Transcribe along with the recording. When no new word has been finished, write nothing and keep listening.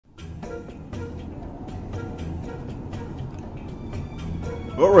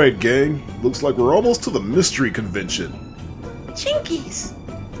Alright, gang. Looks like we're almost to the mystery convention. Jinkies!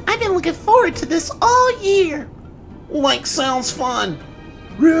 I've been looking forward to this all year. Like, sounds fun.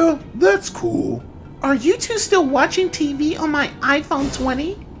 Yeah, that's cool. Are you two still watching TV on my iPhone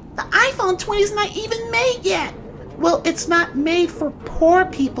 20? The iPhone 20 is not even made yet. Well, it's not made for poor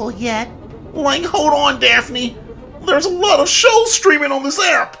people yet. Like, hold on, Daphne. There's a lot of shows streaming on this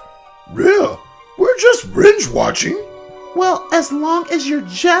app. Yeah, we're just binge watching. Well, as long as you're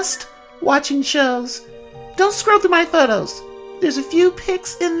just watching shows, don't scroll through my photos. There's a few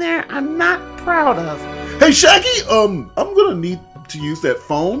pics in there I'm not proud of. Hey, Shaggy, I'm gonna need to use that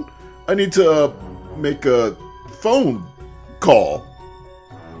phone. I need to, make a phone call.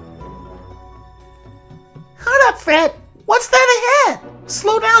 Hold up, Fred. What's that ahead?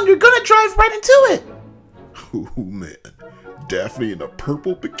 Slow down, you're gonna drive right into it. Oh, man. Daphne in a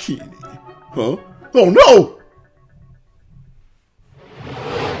purple bikini. Huh? Oh, no!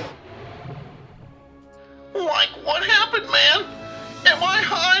 Like, what happened, man? Am I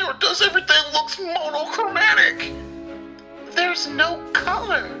high or does everything look monochromatic? There's no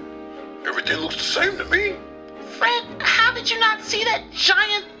color. Everything looks the same to me. Fred, how did you not see that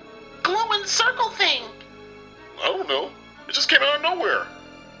giant glowing circle thing? I don't know. It just came out of nowhere.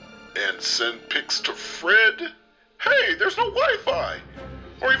 And send pics to Fred? Hey, there's no Wi-Fi!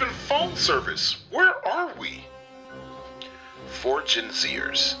 Or even phone service. Where are we? 4 Gen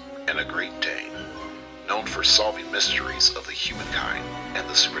Zers and a Great Dane, known for solving mysteries of the humankind and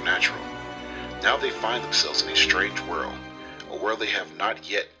the supernatural. Now they find themselves in a strange world, a world they have not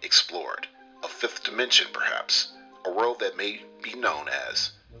yet explored, a 5th dimension perhaps, a world that may be known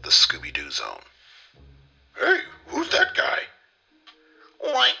as the Scooby-Doo Zone. Hey, who's that guy?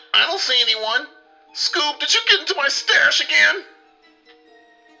 Like, I don't see anyone. Scoob, did you get into my stash again?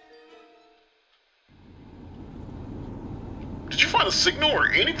 Did you find a signal or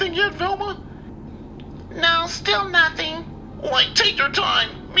anything yet, Velma? No, still nothing. Like, take your time.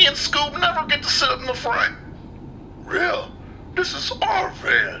 Me and Scoob never get to sit up in the front. Real? This is our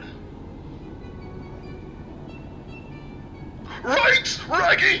van. Right,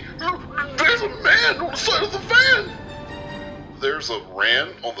 Raggy! There's a man on the side of the van! There's a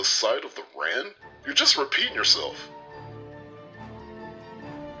ran on the side of the ran? You're just repeating yourself.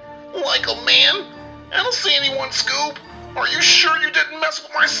 Like a man? I don't see anyone, Scoob. Are you sure you didn't mess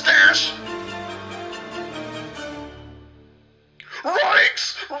with my stash?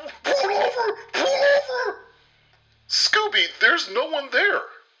 Right! Pull over! Pull over! Scooby, there's no one there.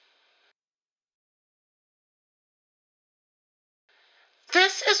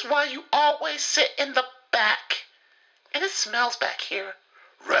 This is why you always sit in the back. And it smells back here.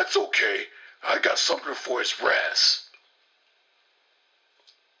 That's okay. I got something for his brass.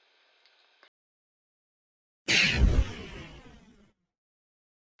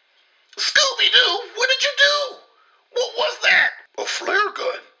 Scooby-Doo, what did you do? What was that? A flare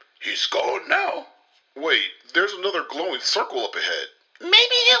gun. He's gone now. Wait, there's another glowing circle up ahead.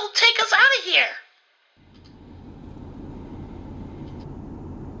 Maybe it'll take us out of here.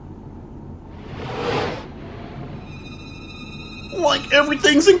 Like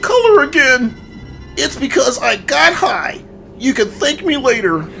everything's in color again. It's because I got high. You can thank me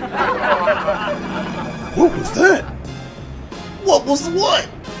later. What was that? What was what?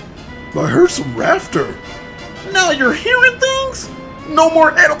 I heard some rafter. Now you're hearing things? No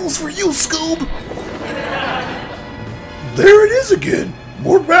more edibles for you, Scoob. There it is again.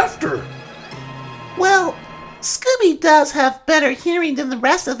 More rafter. Well, Scooby does have better hearing than the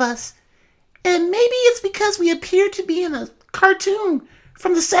rest of us. And maybe it's because we appear to be in a cartoon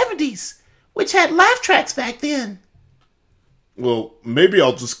from the 70s, which had laugh tracks back then. Well, maybe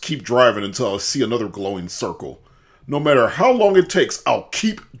I'll just keep driving until I see another glowing circle. No matter how long it takes, I'll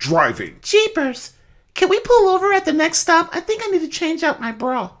keep driving. Jeepers. Can we pull over at the next stop? I think I need to change out my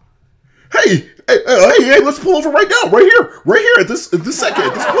bra. Hey, let's pull over right now, right here, at this second,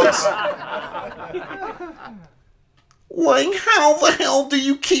 at this place. Like, how the hell do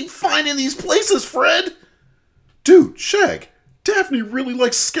you keep finding these places, Fred? Dude, Shag, Daphne really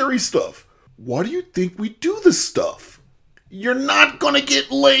likes scary stuff. Why do you think we do this stuff? You're not gonna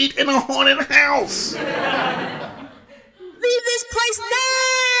get laid in a haunted house. Leave this place now!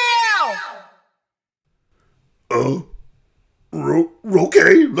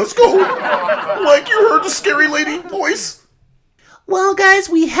 Okay, let's go. Like you heard the scary lady voice? Well, guys,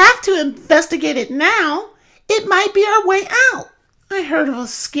 we have to investigate it now. It might be our way out. I heard of a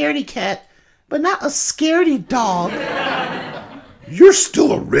scaredy cat, but not a scaredy dog. You're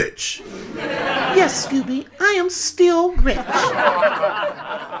still a rich. Yes, Scooby, I am still rich.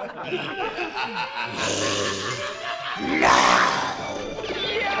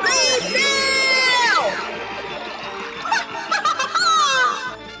 No! Leave now!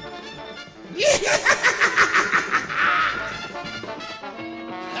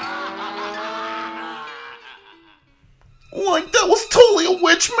 Like that was totally a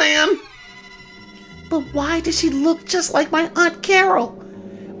witch, man! But why does she look just like my Aunt Carol?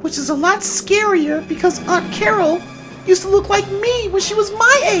 Which is a lot scarier because Aunt Carol used to look like me when she was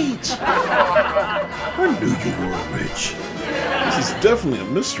my age. I knew you were a witch. This is definitely a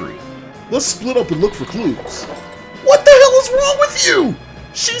mystery. Let's split up and look for clues. What the hell is wrong with you?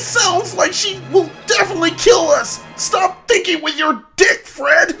 She sounds like she will definitely kill us. Stop thinking with your dick,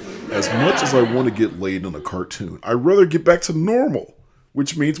 Fred. As much as I want to get laid in a cartoon, I'd rather get back to normal.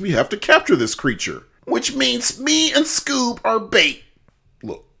 Which means we have to capture this creature. Which means me and Scoob are bait.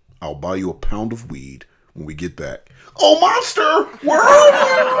 Look, I'll buy you a pound of weed when we get back. Oh, monster! Where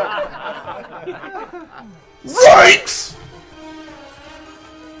are you? Yikes!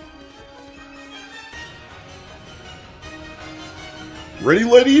 Ready,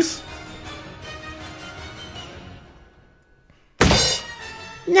 ladies?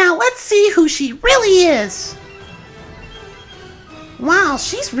 Now let's see who she really is. Wow,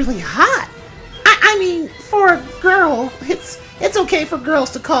 she's really hot. I mean, for a girl, it's okay for girls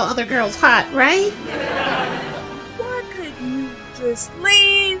to call other girls hot, right? Why couldn't you just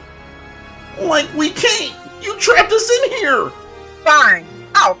leave? Like we can't. You trapped us in here. Fine,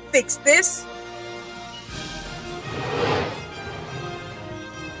 I'll fix this.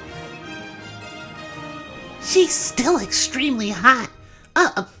 She's still extremely hot.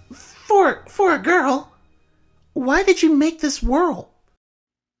 For a girl. Why did you make this world?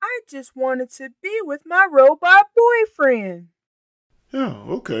 I just wanted to be with my robot boyfriend. Yeah,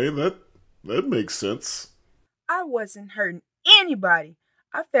 okay, that makes sense. I wasn't hurting anybody.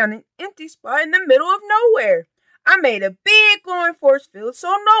 I found an empty spot in the middle of nowhere. I made a big glowing force field so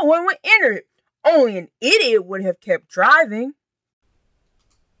no one would enter it. Only an idiot would have kept driving.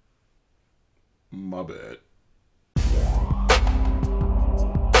 My bad.